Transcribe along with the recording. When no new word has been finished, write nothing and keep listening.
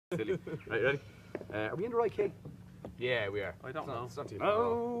Silly. Right, ready? Are we in the right key? Yeah, we are. I don't know. It's not too far.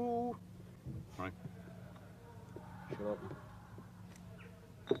 Oh. Right. Shut up.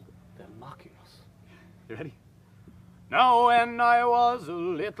 They're mocking us. You ready? Now when I was a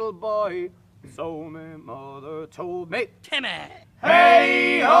little boy, so my mother told me, Timmy!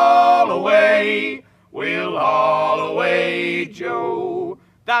 hey, haul away, we'll haul away, Joe.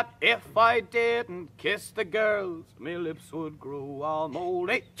 That if I didn't kiss the girls, my lips would grow all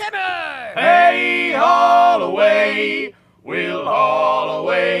moldy. Timmy! Hey, haul away, we'll haul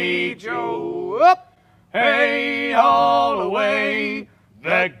away, Joe. Up! Hey, haul away,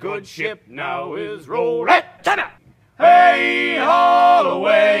 the good ship now is rolling. Timmy! Hey, haul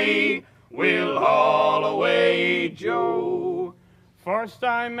away, we'll haul away, Joe. First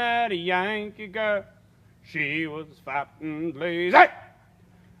I met a Yankee girl, she was fat and lazy.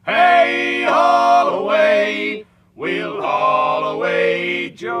 Hey, haul away, we'll haul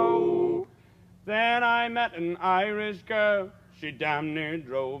away, Joe. Then I met an Irish girl, she damn near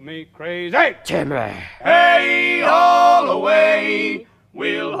drove me crazy. Timmy! Hey, haul away,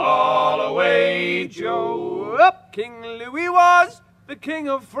 we'll haul away, Joe. Up, King Louis was the King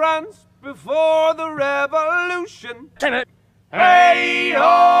of France before the Revolution. Timmy! Hey,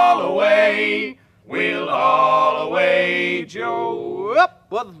 haul away, we'll haul away, Joe. Up,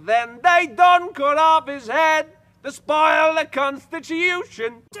 but then they done cut off his head to spoil the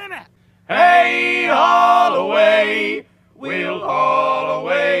Constitution. Timmy! Hey, haul away, we'll haul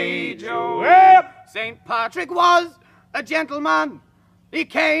away, Joe. Yep. St. Patrick was a gentleman. He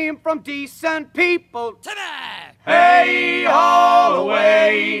came from decent people. Timmy! Hey, haul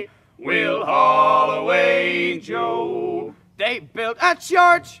away, we'll haul away, Joe. They built a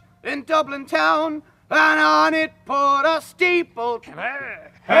church in Dublin town, and on it put a steeple. Timmy!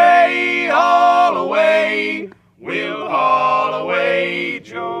 Hey, haul away, we'll haul away,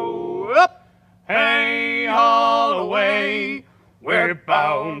 Joe. Up! Hey, haul away, we're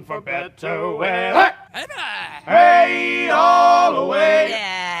bound for better weather. Timmy! Hey, haul away,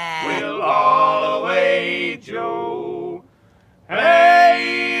 Yeah! we'll haul away, Joe. Hey,